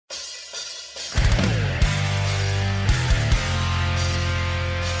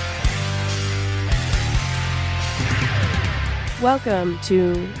Welcome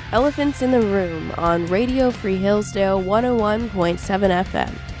to Elephants in the Room on Radio Free Hillsdale 101.7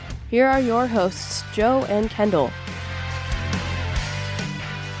 FM. Here are your hosts, Joe and Kendale.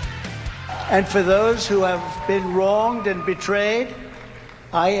 And for those who have been wronged and betrayed,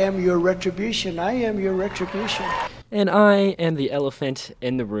 I am your retribution. I am your retribution. And I am the elephant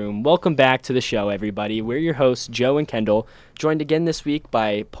in the room. Welcome back to the show, everybody. We're your hosts, Joe and Kendale, joined again this week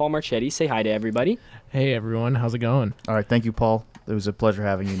by Paul Marchitti. Say hi to everybody. Hey, everyone. How's it going? All right. Thank you, Paul. It was a pleasure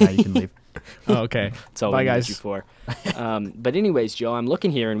having you. Now you can leave. Oh, okay. That's all Bye, we guys. need you for. But anyways, Joe, I'm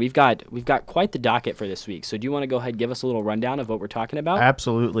looking here, and we've got quite the docket for this week. So do you want to go ahead and give us a little rundown of what we're talking about?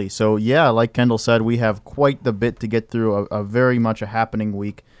 Absolutely. So, yeah, like Kendale said, we have quite the bit to get through, a very much a happening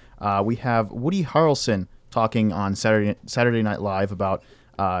week. We have Woody Harrelson talking on Saturday Night Live about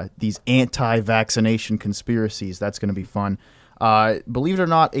these anti-vaccination conspiracies. That's going to be fun. Believe it or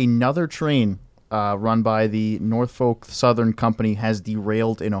not, another train run by the Norfolk Southern Company has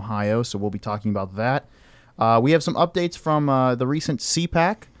derailed in Ohio, so we'll be talking about that. We have some updates from the recent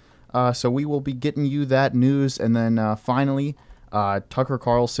CPAC, so we will be getting you that news. And then finally, Tucker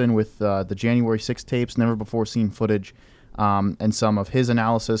Carlson with the January 6th tapes, never-before-seen footage, and some of his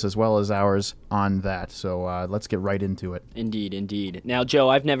analysis as well as ours on that. So let's get right into it. Indeed. Now, Joe,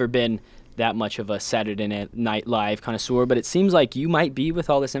 I've never been that much of a Saturday Night Live connoisseur, but it seems like you might be with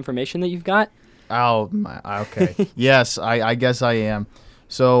all this information that you've got. Oh, okay. Yes, I guess I am.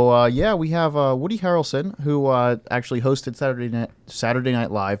 So, we have Woody Harrelson, who actually hosted Saturday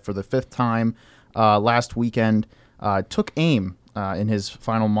Night Live for the fifth time last weekend, took aim in his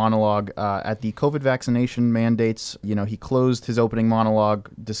final monologue at the COVID vaccination mandates. You know, he closed his opening monologue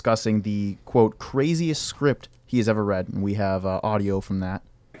discussing the, quote, craziest script he has ever read, and we have audio from that.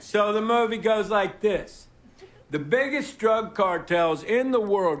 So the movie goes like this. The biggest drug cartels in the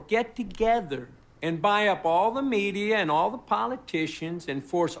world get together and buy up all the media and all the politicians and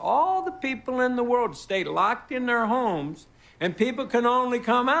force all the people in the world to stay locked in their homes, and people can only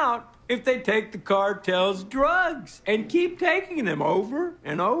come out if they take the cartel's drugs and keep taking them over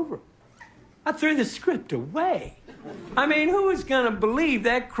and over. I threw the script away. I mean, who is going to believe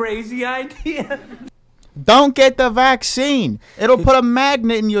that crazy idea? Don't get the vaccine. It'll put a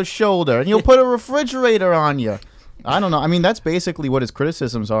magnet in your shoulder, and you'll put a refrigerator on you. I don't know. I mean, that's basically what his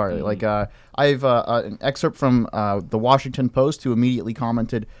criticisms are. Like, I have an excerpt from the Washington Post who immediately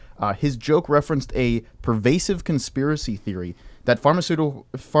commented, his joke referenced a pervasive conspiracy theory that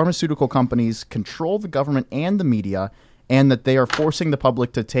pharmaceutical companies control the government and the media, and that they are forcing the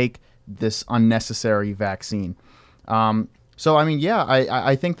public to take this unnecessary vaccine. So, I mean, yeah,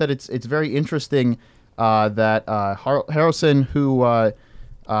 I think that it's very interesting that Harrelson, who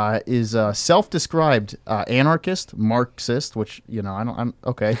is a self-described anarchist, Marxist, which, you know,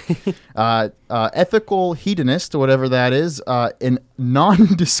 okay, ethical hedonist, or whatever that is, an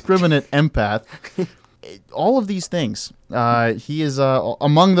non-discriminate empath, all of these things. He is,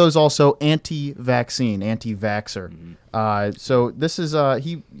 among those, also anti-vaccine, anti-vaxxer. So this is,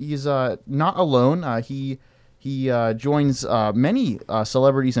 he's not alone. He joins many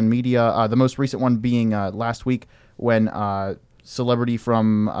celebrities and media, the most recent one being last week when celebrity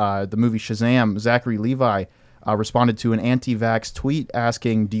from the movie Shazam, Zachary Levi, responded to an anti-vax tweet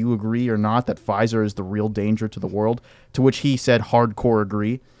asking, do you agree or not that Pfizer is the real danger to the world? To which he said, hardcore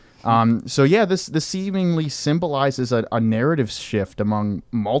agree. So yeah, this seemingly symbolizes a narrative shift among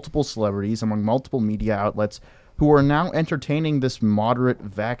multiple celebrities, among multiple media outlets who are now entertaining this moderate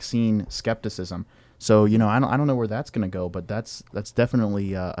vaccine skepticism. So, you know, I don't know where that's going to go, but that's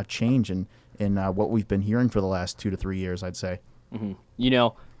definitely a change in what we've been hearing for the last 2 to 3 years, I'd say. Mm-hmm. You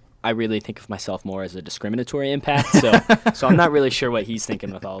know, I really think of myself more as a discriminatory empath, so I'm not really sure what he's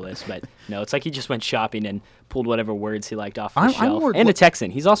thinking with all this. But no, it's like he just went shopping and pulled whatever words he liked off the shelf. And a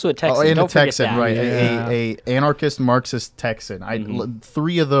Texan. He's also a Texan. Oh, and don't a Texan, forget that. right? Yeah. A anarchist, Marxist Texan.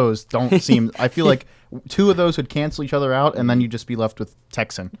 Three of those don't seem. I feel like two of those would cancel each other out, and then you'd just be left with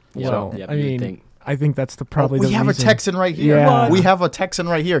Texan. Well, Yep, I mean, I think that's the we the have reason. a Texan right here. Yeah. We have a Texan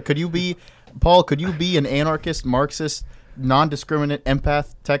right here. Could you be, Paul? Could you be an anarchist, Marxist, non-discriminate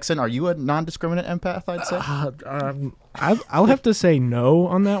empath Texan? Are you a non-discriminate empath, I'd say? I'll have to say no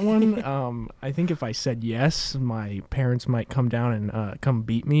on that one. I think if I said yes, my parents might come down and come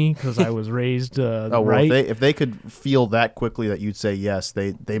beat me because I was raised right. If they could feel that quickly that you'd say yes,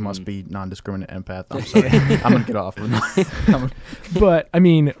 they must be non-discriminate empath. I'm sorry. I'm going to get off. But, I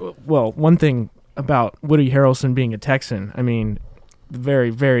mean, well, one thing about Woody Harrelson being a Texan, I mean, very,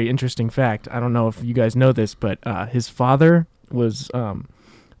 very interesting fact. I don't know if you guys know this, but his father was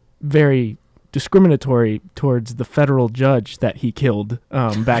very discriminatory towards the federal judge that he killed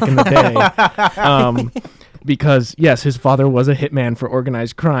back in the day. because, yes, his father was a hitman for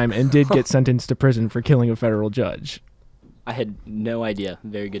organized crime and did get sentenced to prison for killing a federal judge. I had no idea.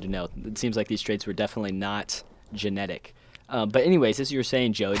 Very good to know. It seems like these traits were definitely not genetic. But anyways, as you were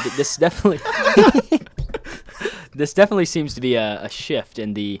saying, Joe, this definitely this definitely seems to be a shift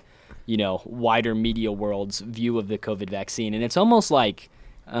in the, wider media world's view of the COVID vaccine. And it's almost like,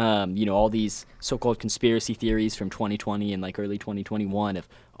 all these so-called conspiracy theories from 2020 and like early 2021 of,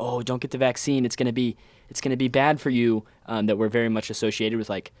 don't get the vaccine, it's gonna be bad for you, that we're very much associated with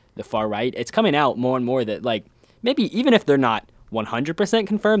like the far right. It's coming out more and more that like maybe even if they're not 100%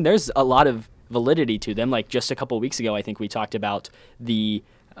 confirmed, there's a lot of validity to them. Like just a couple of weeks ago, I think we talked about the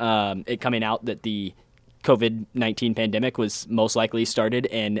it coming out that the COVID-19 pandemic was most likely started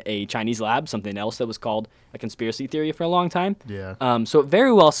in a Chinese lab, something else that was called a conspiracy theory for a long time. Yeah. So it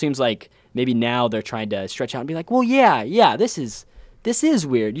very well seems like maybe now they're trying to stretch out and be like, well, yeah, this is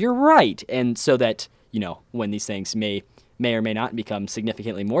weird. You're right. And so that, when these things may or may not become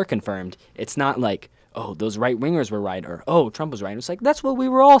significantly more confirmed, it's not like, those right-wingers were right, or, Trump was right. It's like, that's what we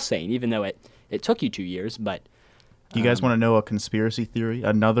were all saying, even though it took you 2 years, but... Do you guys want to know a conspiracy theory?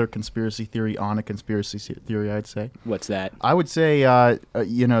 Another conspiracy theory on a conspiracy theory, I'd say. What's that? I would say,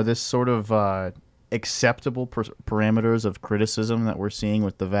 this sort of acceptable parameters of criticism that we're seeing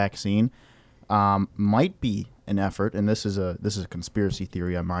with the vaccine might be an effort, and this is a conspiracy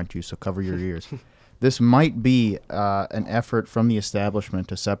theory, I mind you, so cover your ears. This might be an effort from the establishment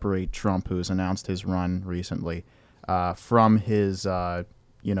to separate Trump, who has announced his run recently, from his...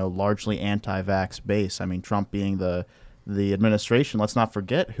 largely anti-vax base. I mean, Trump being the administration, let's not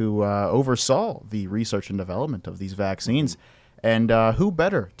forget, who oversaw the research and development of these vaccines. And who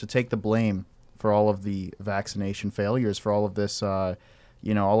better to take the blame for all of the vaccination failures, for all of this, all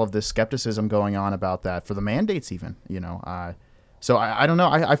of this skepticism going on about that, for the mandates even, So I don't know.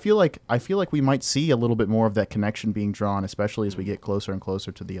 I feel like we might see a little bit more of that connection being drawn, especially as we get closer and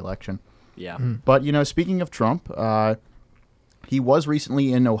closer to the election. Yeah. But, speaking of Trump, he was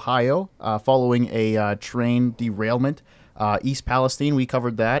recently in Ohio following a train derailment. East Palestine, we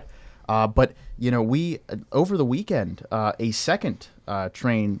covered that. But, we, over the weekend, a second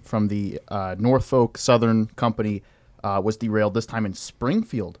train from the Norfolk Southern Company was derailed, this time in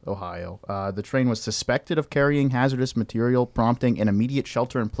Springfield, Ohio. The train was suspected of carrying hazardous material, prompting an immediate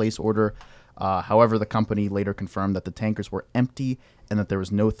shelter-in-place order. However, the company later confirmed that the tankers were empty and that there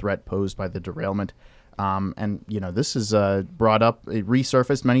was no threat posed by the derailment. This has brought up,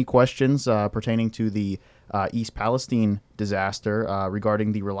 resurfaced many questions pertaining to the East Palestine disaster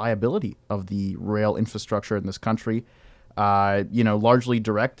regarding the reliability of the rail infrastructure in this country.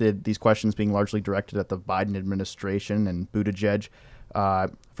 These questions being largely directed at the Biden administration and Buttigieg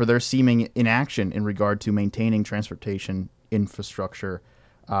for their seeming inaction in regard to maintaining transportation infrastructure.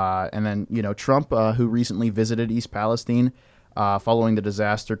 And then, Trump, who recently visited East Palestine, following the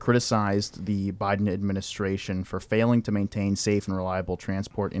disaster, criticized the Biden administration for failing to maintain safe and reliable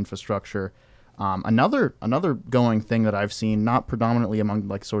transport infrastructure. Another going thing that I've seen, not predominantly among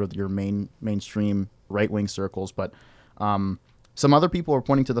like sort of your mainstream right-wing circles, but some other people are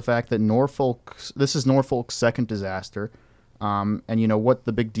pointing to the fact that this is Norfolk's second disaster, and what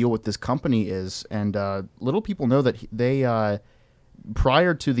the big deal with this company is. And little people know that they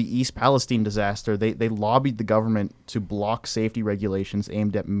prior to the East Palestine disaster, they lobbied the government to block safety regulations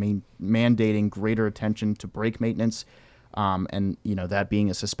aimed at mandating greater attention to brake maintenance, and that being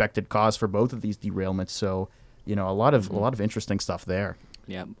a suspected cause for both of these derailments. So, a lot of interesting stuff there.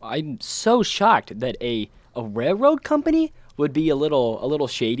 Yeah, I'm so shocked that a railroad company would be a little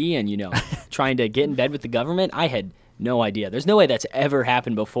shady and trying to get in bed with the government. I had no idea. There's no way that's ever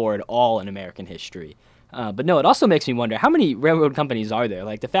happened before at all in American history. But no, it also makes me wonder, how many railroad companies are there?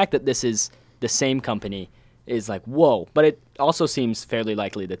 Like, the fact that this is the same company is like, whoa. But it also seems fairly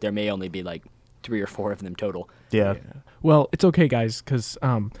likely that there may only be like 3 or 4 of them total. Yeah. Well, it's okay, guys, because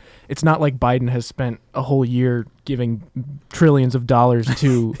it's not like Biden has spent a whole year giving trillions of dollars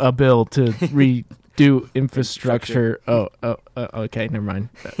to a bill to redo infrastructure. Okay, never mind.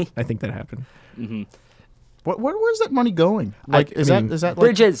 I think that happened. Mm-hmm. Where's that money going? Like, is that like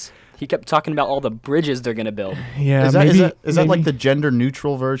bridges? He kept talking about all the bridges they're going to build. Yeah, is that like the gender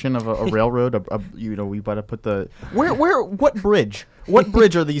neutral version of a railroad? We better put the what bridge? What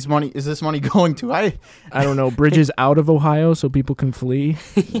bridge is this money going to? I don't know. Bridges out of Ohio so people can flee.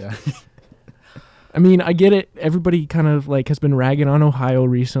 Yeah. I mean, I get it. Everybody kind of like has been ragging on Ohio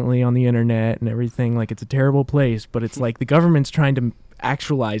recently on the internet and everything. Like, it's a terrible place, but it's like the government's trying to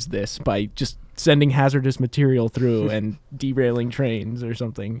actualize this by just sending hazardous material through and derailing trains or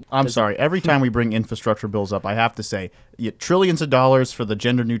something. I'm sorry. Every time we bring infrastructure bills up, I have to say, trillions of dollars for the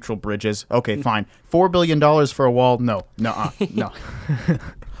gender-neutral bridges. Okay, fine. $4 billion for a wall? No. No.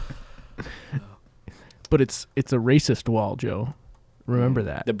 But it's a racist wall, Joe. Remember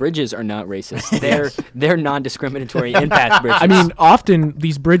that. The bridges are not racist. They're non-discriminatory impact bridges. I mean, often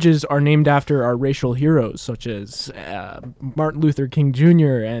these bridges are named after our racial heroes, such as Martin Luther King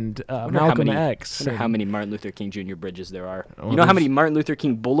Jr. and Malcolm X. I wonder how many Martin Luther King Jr. bridges there are. You know how many Martin Luther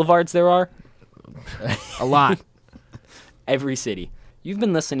King boulevards there are? A lot. Every city. You've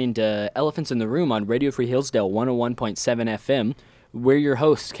been listening to Elephants in the Room on Radio Free Hillsdale 101.7 FM. We're your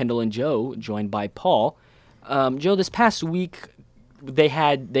hosts, Kendall and Joe, joined by Paul. Joe, this past week, they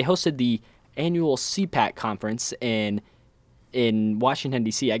hosted the annual CPAC conference in Washington,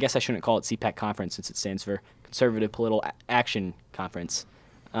 D.C. I guess I shouldn't call it CPAC conference since it stands for Conservative Political Action Conference.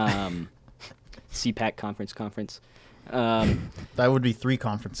 CPAC conference. That would be 3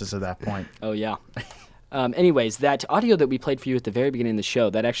 conferences at that point. Oh, yeah. Anyways, that audio that we played for you at the very beginning of the show,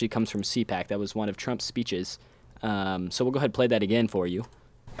 that actually comes from CPAC. That was one of Trump's speeches. So we'll go ahead and play that again for you.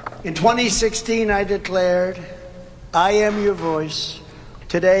 In 2016, I declared, I am your voice.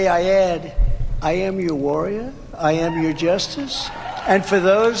 Today I add, I am your warrior. I am your justice. And for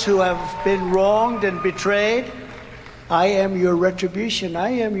those who have been wronged and betrayed, I am your retribution. I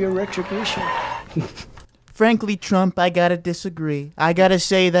am your retribution. Frankly, Trump, I gotta disagree. I gotta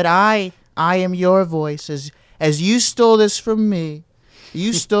say that I am your voice, as you stole this from me.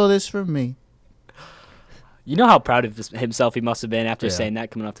 You stole this from me. You know how proud of himself he must have been after saying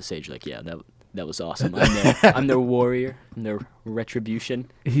that, coming off the stage, like, yeah, that was awesome. I'm their warrior. I'm their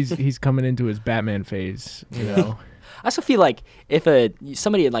retribution. He's coming into his Batman phase, you know. I also feel like if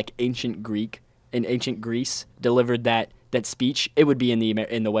somebody in like ancient Greece delivered that speech, it would be in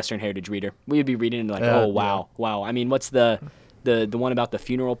the Western Heritage Reader. We would be reading it like, oh wow. I mean, what's the one about the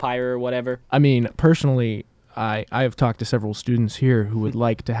funeral pyre or whatever? I mean, personally, I have talked to several students here who would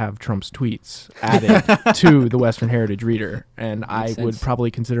like to have Trump's tweets added to the Western Heritage Reader, and I would probably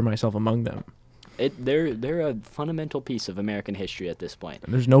consider myself among them. They're a fundamental piece of American history at this point.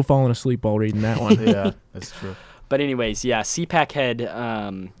 And there's no falling asleep while reading that one. Yeah, that's true. But anyways, yeah, CPAC had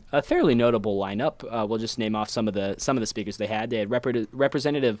a fairly notable lineup. We'll just name off some of the speakers they had. They had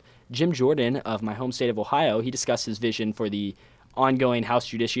Representative Jim Jordan of my home state of Ohio. He discussed his vision for the ongoing House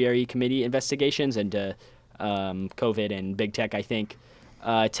Judiciary Committee investigations into COVID and big tech, I think.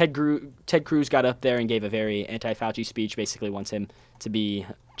 Ted Cruz got up there and gave a very anti-Fauci speech, basically wants him to be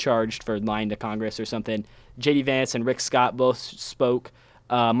charged for lying to Congress or something. J.D. Vance and Rick Scott both spoke.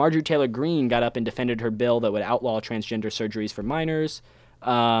 Marjorie Taylor Greene got up and defended her bill that would outlaw transgender surgeries for minors.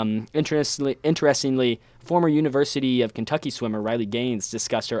 Interestingly, former University of Kentucky swimmer Riley Gaines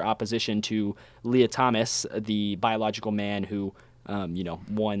discussed her opposition to Leah Thomas, the biological man who,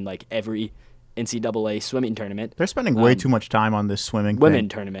 won like every NCAA swimming tournament. They're spending way too much time on this swimming women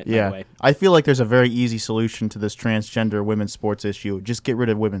tournament. Yeah, by the way. I feel like there's a very easy solution to this transgender women's sports issue. Just get rid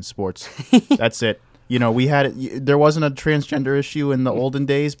of women's sports. That's it. You know, there wasn't a transgender issue in the olden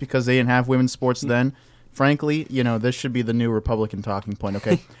days because they didn't have women's sports then. Frankly, this should be the new Republican talking point,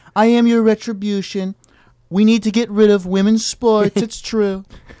 okay? I am your retribution. We need to get rid of women's sports. It's true.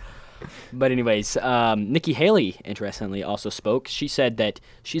 But anyways, Nikki Haley, interestingly, also spoke. She said that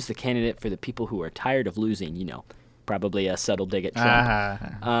she's the candidate for the people who are tired of losing, probably a subtle dig at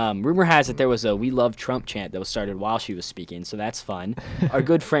Trump. Rumor has it there was a "We Love Trump" chant that was started while she was speaking, so that's fun. Our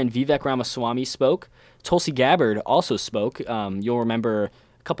good friend Vivek Ramaswamy spoke. Tulsi Gabbard also spoke. You'll remember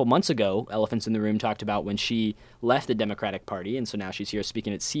a couple months ago, Elephants in the Room talked about when she left the Democratic Party, and so now she's here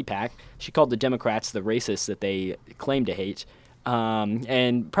speaking at CPAC. She called the Democrats the racists that they claim to hate.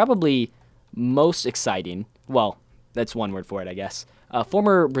 And probably most exciting, well, that's one word for it, I guess.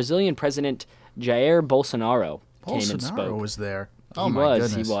 Former Brazilian President Jair Bolsonaro came and spoke. Bolsonaro was there. Oh, my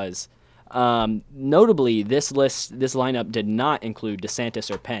goodness. He was. Notably, this lineup did not include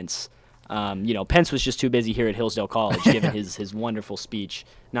DeSantis or Pence. Pence was just too busy here at Hillsdale College giving his wonderful speech.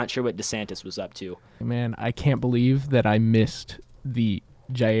 Not sure what DeSantis was up to. Man, I can't believe that I missed the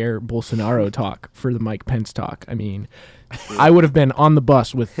Jair Bolsonaro talk for the Mike Pence talk. I mean, I would have been on the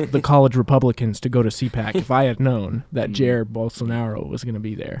bus with the college Republicans to go to CPAC if I had known that Jair Bolsonaro was going to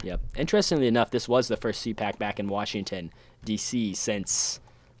be there. Yep. Interestingly enough, this was the first CPAC back in Washington, D.C. since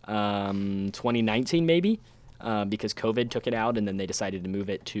 2019 maybe, because COVID took it out and then they decided to move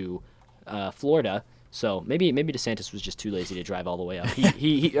it to Florida. So maybe DeSantis was just too lazy to drive all the way up.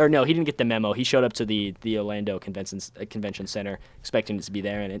 He didn't get the memo. He showed up to the Orlando Convention Center expecting it to be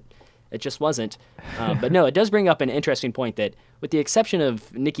there, and it just wasn't. But no, it does bring up an interesting point that with the exception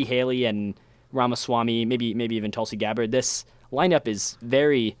of Nikki Haley and Ramaswamy, maybe even Tulsi Gabbard. This lineup is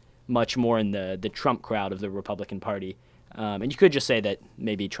very much more in the Trump crowd of the Republican Party. And you could just say that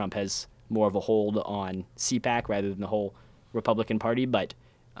maybe Trump has more of a hold on CPAC rather than the whole Republican Party, but...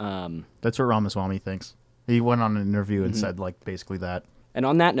 That's what Ramaswamy thinks. He went on an interview and said, basically that. And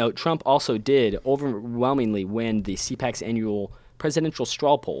on that note, Trump also did overwhelmingly win the CPAC's annual presidential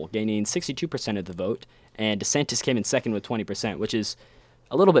straw poll, gaining 62% of the vote, and DeSantis came in second with 20%, which is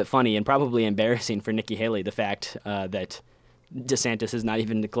a little bit funny and probably embarrassing for Nikki Haley, the fact that DeSantis is not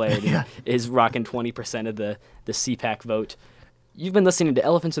even declared and is rocking 20% of the CPAC vote. You've been listening to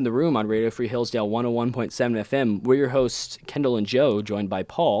Elephants in the Room on Radio Free Hillsdale 101.7 FM. We're your hosts, Kendall and Joe, joined by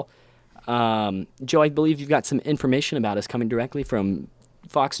Paul. Joe, I believe you've got some information about us coming directly from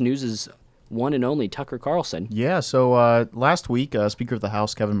Fox News' one and only Tucker Carlson. Yeah, so last week, Speaker of the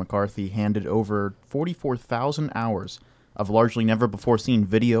House Kevin McCarthy handed over 44,000 hours of largely never-before-seen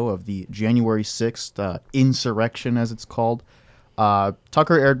video of the January 6th insurrection, as it's called.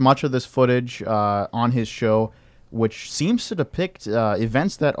 Tucker aired much of this footage on his show, which seems to depict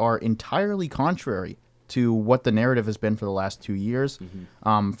events that are entirely contrary to what the narrative has been for the last 2 years.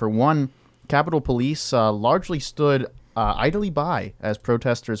 For one, Capitol Police largely stood idly by as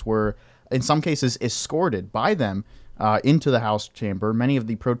protesters were, in some cases, escorted by them into the House chamber. Many of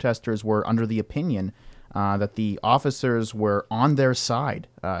the protesters were under the opinion that the officers were on their side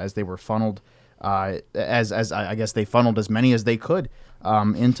as they were funneled, as I guess they funneled as many as they could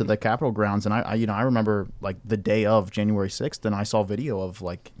into the Capitol grounds. And I remember like the day of January 6th, and I saw video of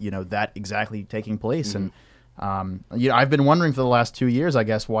that exactly taking place. And I've been wondering for the last 2 years, I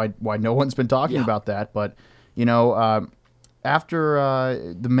guess, why no one's been talking about that. But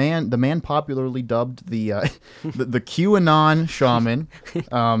after the man popularly dubbed the QAnon Shaman.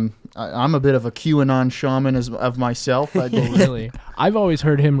 I'm a bit of a QAnon Shaman of myself. Really, I've always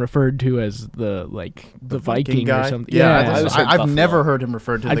heard him referred to as the Viking guy or something. Yeah, I've never heard him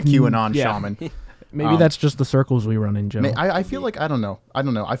referred to the QAnon Shaman. Maybe that's just the circles we run in, Joe. I feel like I don't know.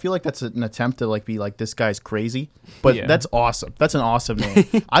 I feel like that's an attempt to be like, this guy's crazy, but that's awesome. That's an awesome name.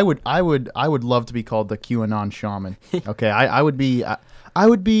 I would love to be called the QAnon Shaman. Okay, I would be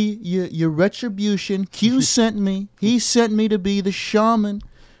your retribution. Q sent me. He sent me to be the shaman.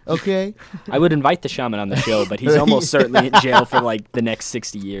 Okay. I would invite the shaman on the show, but he's almost certainly in jail for the next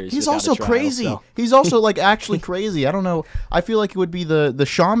 60 years. He's also crazy. So. He's also actually crazy. I don't know. I feel like it would be the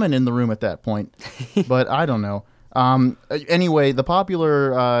shaman in the room at that point, but I don't know. Anyway, the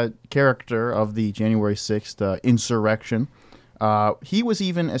popular character of the January 6th insurrection, he was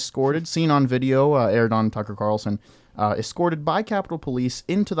even escorted, seen on video, aired on Tucker Carlson, escorted by Capitol Police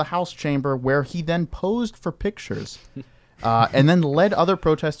into the House chamber, where he then posed for pictures. And then led other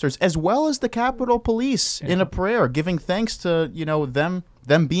protesters as well as the Capitol Police in a prayer, giving thanks to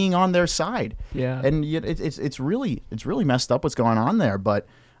them being on their side. Yeah, and it's really messed up what's going on there. But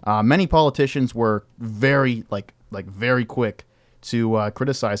many politicians were very very quick to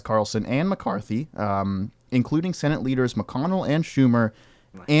criticize Carlson and McCarthy, including Senate leaders McConnell and Schumer,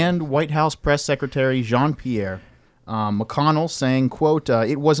 and White House Press Secretary Jean-Pierre. McConnell saying, quote,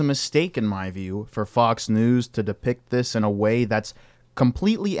 "It was a mistake, in my view, for Fox News to depict this in a way that's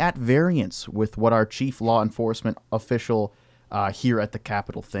completely at variance with what our chief law enforcement official here at the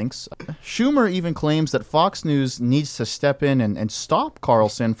Capitol thinks." Schumer even claims that Fox News needs to step in and stop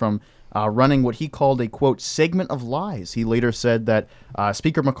Carlson from running what he called a, quote, segment of lies. He later said that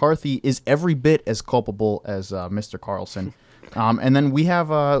Speaker McCarthy is every bit as culpable as Mr. Carlson. And then we have,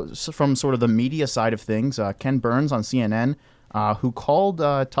 from sort of the media side of things, Ken Burns on CNN, who called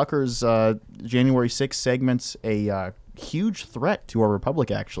Tucker's January 6 segments a huge threat to our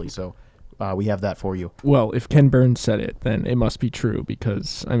republic, actually. So we have that for you. Well, if Ken Burns said it, then it must be true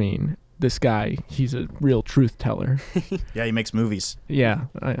because, I mean, this guy, he's a real truth teller. Yeah, he makes movies. Yeah,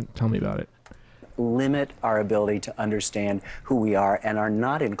 tell me about it. Limit our ability to understand who we are and are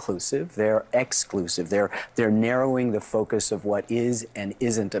not inclusive. They're exclusive. They're narrowing the focus of what is and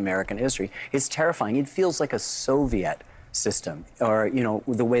isn't American history. It's terrifying. It feels like a Soviet system, or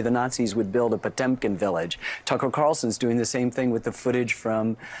the way the Nazis would build a Potemkin village. Tucker Carlson's doing the same thing with the footage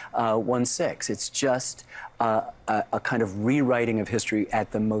from 1/6. It's just a kind of rewriting of history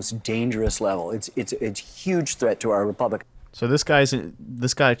at the most dangerous level. It's a huge threat to our republic. So this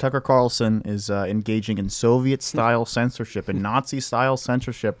guy Tucker Carlson is engaging in Soviet-style censorship and Nazi-style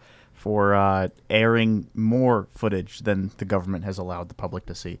censorship for airing more footage than the government has allowed the public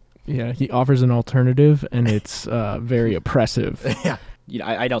to see. Yeah, he offers an alternative, and it's very oppressive. Yeah.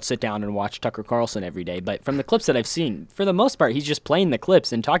 I don't sit down and watch Tucker Carlson every day, but from the clips that I've seen, for the most part, he's just playing the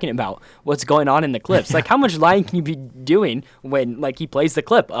clips and talking about what's going on in the clips. Like, how much lying can you be doing when, like, he plays the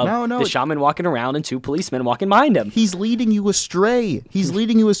clip of the shaman walking around and 2 policemen walking behind him? He's leading you astray.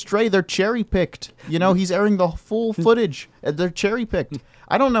 They're cherry-picked. You know, he's airing the full footage. They're cherry-picked.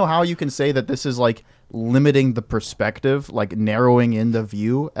 I don't know how you can say that this is, like, limiting the perspective, like narrowing in the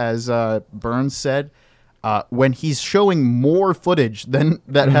view, as Burns said. When he's showing more footage than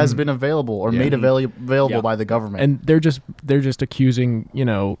that has been available or made available by the government. And they're just accusing,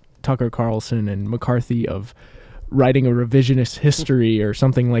 Tucker Carlson and McCarthy of writing a revisionist history or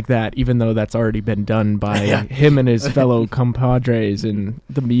something like that, even though that's already been done by him and his fellow compadres in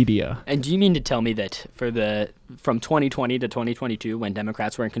the media. And do you mean to tell me that from 2020 to 2022, when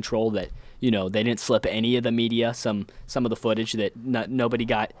Democrats were in control, that they didn't slip any of the media some of the footage, that nobody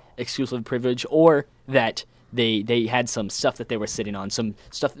got exclusive privilege, or that they had some stuff that they were sitting on, some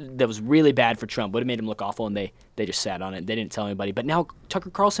stuff that was really bad for Trump, would have made him look awful, and they just sat on it. They didn't tell anybody. But now Tucker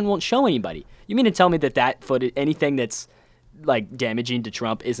Carlson won't show anybody. You mean to tell me that footage, anything that's like damaging to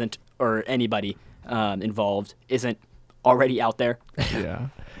Trump isn't, or anybody involved, isn't already out there? Yeah.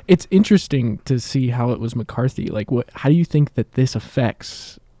 It's interesting to see how it was McCarthy. Like, how do you think that this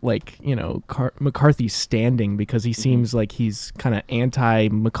affects, like, McCarthy's standing? Because he seems like he's kind of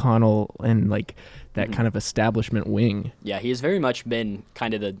anti-McConnell and, like, that kind of establishment wing. Yeah, he has very much been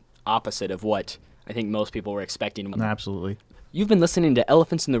kind of the opposite of what I think most people were expecting. Absolutely. You've been listening to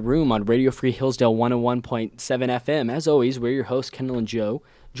Elephants in the Room on Radio Free Hillsdale 101.7 FM. As always, we're your hosts, Kendall and Joe,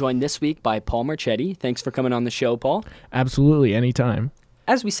 joined this week by Paul Marchitti. Thanks for coming on the show, Paul. Absolutely, anytime.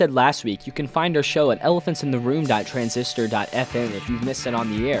 As we said last week, you can find our show at elephantsintheroom.transistor.fm if you've missed it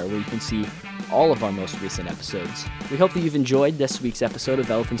on the air, where you can see all of our most recent episodes. We hope that you've enjoyed this week's episode of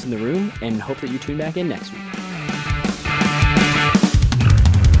Elephants in the Room, and hope that you tune back in next week.